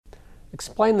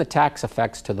Explain the tax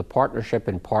effects to the partnership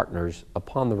and partners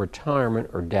upon the retirement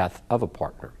or death of a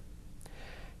partner.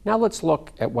 Now let's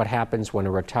look at what happens when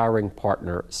a retiring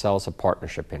partner sells a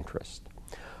partnership interest.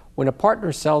 When a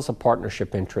partner sells a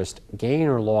partnership interest, gain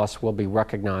or loss will be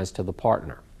recognized to the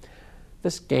partner.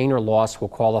 This gain or loss will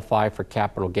qualify for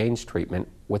capital gains treatment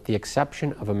with the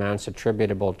exception of amounts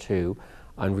attributable to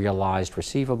unrealized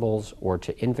receivables or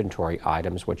to inventory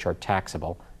items which are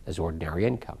taxable as ordinary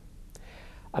income.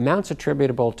 Amounts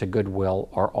attributable to goodwill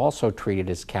are also treated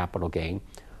as capital gain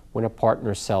when a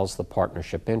partner sells the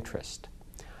partnership interest.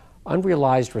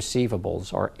 Unrealized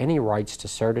receivables are any rights to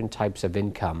certain types of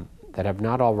income that have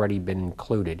not already been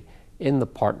included in the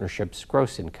partnership's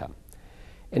gross income.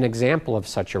 An example of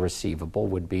such a receivable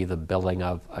would be the billing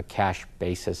of a cash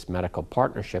basis medical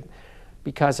partnership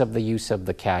because of the use of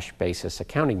the cash basis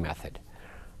accounting method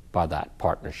by that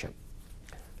partnership.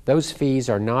 Those fees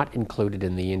are not included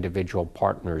in the individual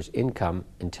partner's income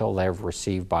until they are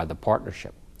received by the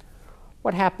partnership.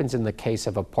 What happens in the case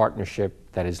of a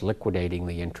partnership that is liquidating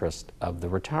the interest of the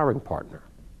retiring partner?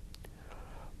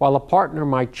 While a partner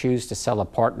might choose to sell a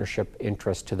partnership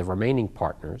interest to the remaining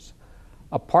partners,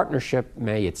 a partnership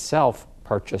may itself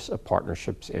purchase a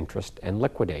partnership's interest and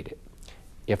liquidate it.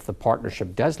 If the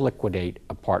partnership does liquidate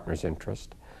a partner's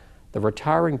interest, the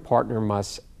retiring partner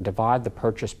must divide the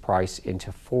purchase price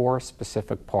into 4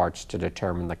 specific parts to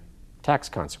determine the tax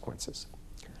consequences.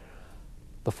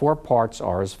 The 4 parts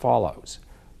are as follows: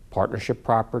 partnership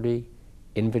property,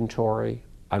 inventory,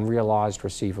 unrealized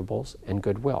receivables, and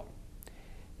goodwill.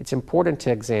 It's important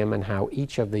to examine how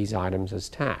each of these items is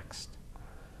taxed.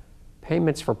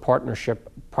 Payments for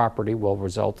partnership property will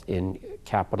result in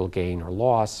capital gain or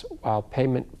loss, while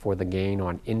payment for the gain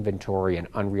on inventory and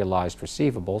unrealized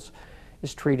receivables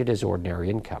is treated as ordinary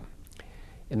income.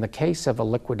 In the case of a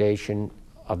liquidation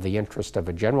of the interest of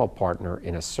a general partner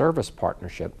in a service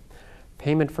partnership,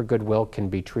 payment for goodwill can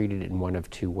be treated in one of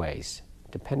 2 ways,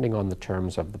 depending on the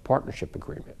terms of the partnership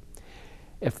agreement.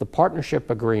 If the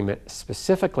partnership agreement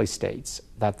specifically states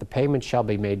that the payment shall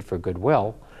be made for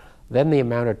goodwill, then the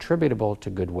amount attributable to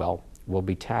goodwill will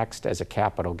be taxed as a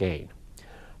capital gain.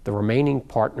 The remaining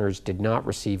partners did not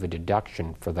receive a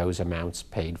deduction for those amounts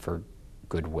paid for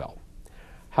goodwill.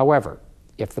 However,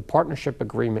 if the partnership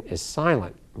agreement is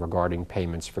silent regarding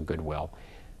payments for goodwill,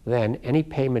 then any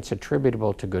payments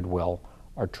attributable to goodwill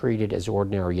are treated as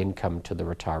ordinary income to the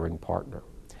retiring partner.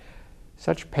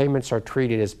 Such payments are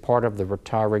treated as part of the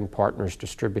retiring partner's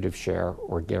distributive share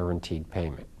or guaranteed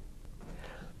payment.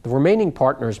 The remaining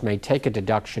partners may take a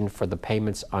deduction for the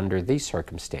payments under these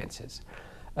circumstances.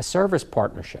 A service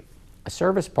partnership. A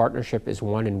service partnership is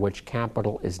one in which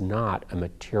capital is not a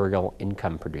material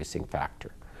income producing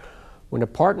factor. When a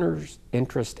partner's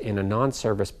interest in a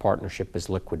non-service partnership is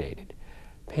liquidated,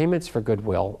 payments for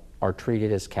goodwill are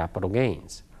treated as capital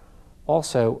gains.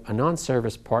 Also, a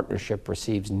non-service partnership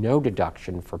receives no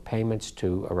deduction for payments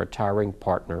to a retiring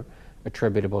partner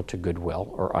attributable to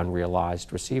goodwill or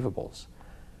unrealized receivables.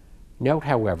 Note,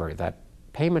 however, that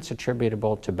payments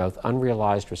attributable to both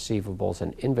unrealized receivables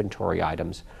and inventory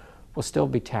items will still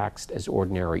be taxed as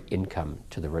ordinary income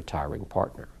to the retiring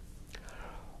partner.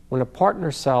 When a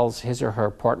partner sells his or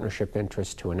her partnership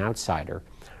interest to an outsider,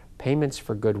 payments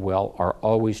for goodwill are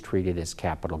always treated as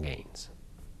capital gains.